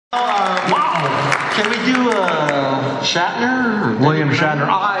Can we do Shatner? William Shatner.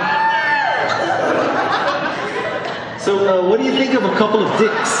 So, what do you think of a couple of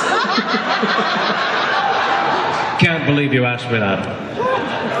dicks? Can't believe you asked me that.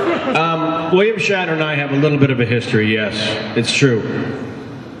 William Shatner and I have a little bit of a history, yes. It's true.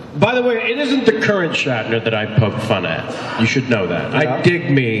 By the way, it isn't the current Shatner that I poke fun at. You should know that. Yeah. I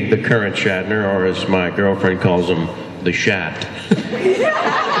dig me the current Shatner, or as my girlfriend calls him, the Shat.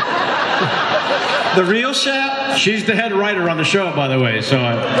 The real Shat? She's the head writer on the show, by the way, so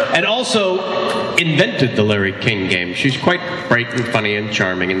and also invented the Larry King game. She's quite bright and funny and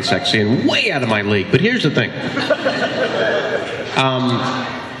charming and sexy and way out of my league. But here's the thing.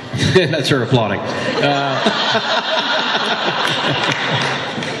 That's her applauding. Yeah.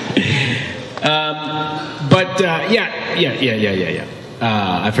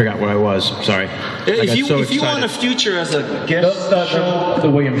 I forgot what I was. Sorry. If you want a future as a guest the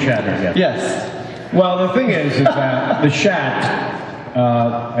William Shatner. Yeah. Yes. Well, the thing is that the Shat.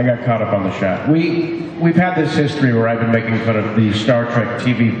 I got caught up on the Shat. We've had this history where I've been making fun of the Star Trek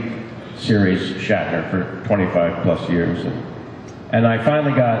TV series Shatner for 25 plus years. And I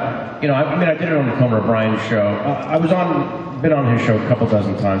finally got, I did it on the Conan O'Brien show. Been on his show a couple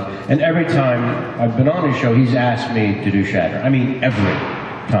dozen times, and every time I've been on his show, he's asked me to do Shatner. I mean, every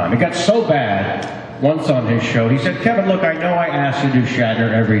time. It got so bad, once on his show, he said, Kevin, look, I know I ask you to do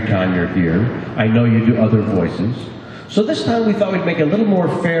Shatner every time you're here. I know you do other voices. So this time we thought we'd make it a little more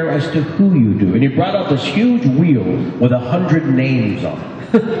fair as to who you do. And he brought out this huge wheel with 100 names on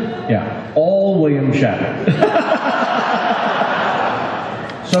it. Yeah, all William Shatner.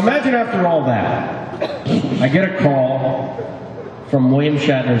 So imagine after all that, I get a call from William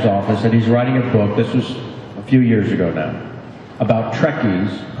Shatner's office that he's writing a book, this was a few years ago now, about Trekkies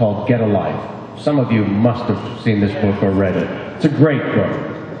called Get a Life. Some of you must have seen this book or read it. It's a great book.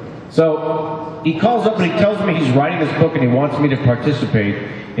 So he calls up and he tells me he's writing this book and he wants me to participate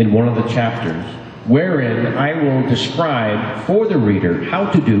in one of the chapters, wherein I will describe for the reader how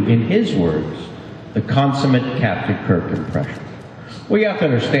to do, in his words, the consummate Captain Kirk impression. Well, you have to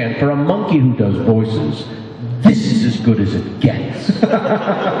understand, for a monkey who does voices, this is as good as it gets.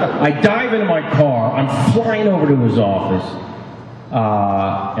 I dive into my car, I'm flying over to his office,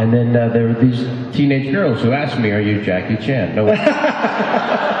 and then there were these teenage girls who asked me, are you Jackie Chan? No.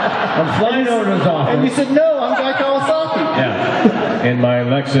 I'm flying over to his office. And you said, no, I'm Guy Kawasaki. Yeah, in my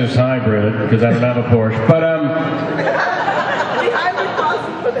Lexus hybrid, because I don't have a Porsche. But,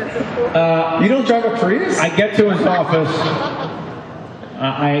 you don't drive a Prius? I get to his office.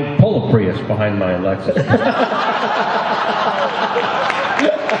 I pull a Prius behind my Lexus.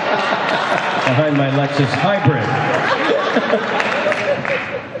 Behind my Lexus hybrid.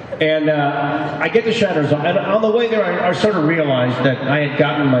 And I get to Shatner's, and on the way there I sort of realized that I had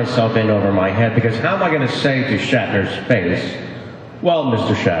gotten myself in over my head, because how am I going to say to Shatner's face, well,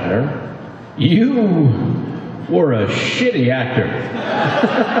 Mr. Shatner, you were a shitty actor.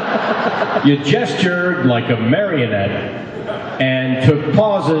 You gestured like a marionette and took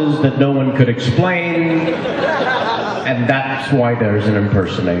pauses that no one could explain, and that's why there's an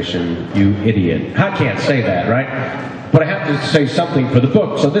impersonation, you idiot. I can't say that, right? But I have to say something for the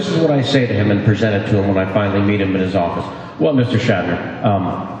book, so this is what I say to him and present it to him when I finally meet him in his office. Well, Mr. Shatner,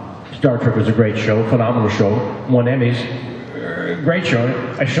 Star Trek was a great show, phenomenal show, won Emmys, great show.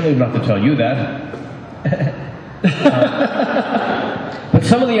 I shouldn't even have to tell you that. But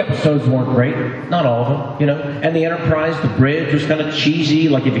some of the episodes weren't great, not all of them, and the Enterprise, the bridge was kind of cheesy,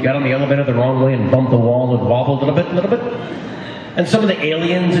 like if you got on the elevator the wrong way and bumped the wall, it wobbled a little bit. And some of the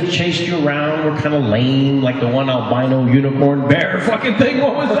aliens that chased you around were kind of lame, like the one albino unicorn bear fucking thing.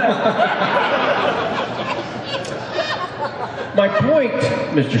 What was that? My point,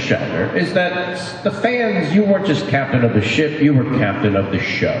 Mr. Shatner, is that the fans, you weren't just captain of the ship, you were captain of the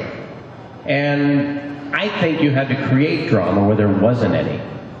show. And I think you had to create drama where there wasn't any,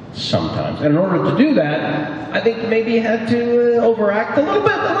 sometimes. And in order to do that, I think maybe you had to overact a little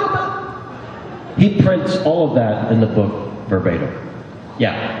bit. He prints all of that in the book verbatim.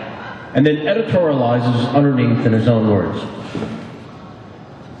 Yeah. And then editorializes underneath in his own words.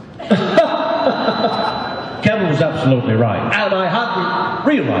 Kevin was absolutely right. And I hadn't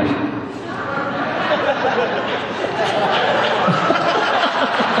realized it.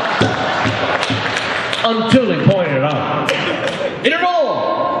 Until he pointed it out. It had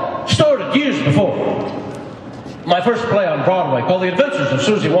all started years before. My first play on Broadway called The Adventures of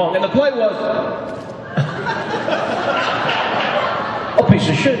Susie Wong, and the play was a piece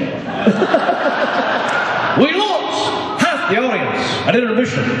of shit. We lost half the audience at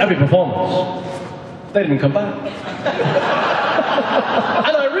intermission every performance. They didn't come back.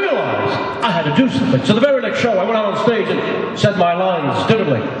 And I realized I had to do something. So the very next show, I went out on stage and said my lines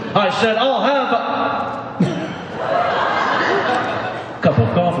vividly. I said, I'll have a cup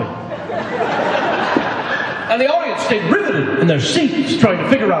of coffee. And the audience stayed riveted in their seats trying to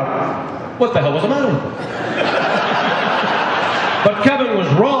figure out what the hell was the matter with them. But Kevin was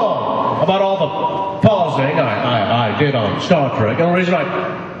wrong about all the pausing I did on Star Trek. And the reason I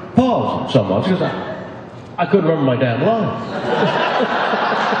paused so much is because I couldn't remember my damn lines.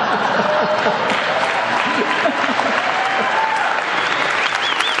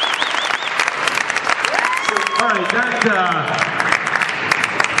 All right,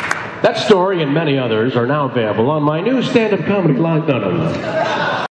 that story and many others are now available on my new stand-up comedy live. No.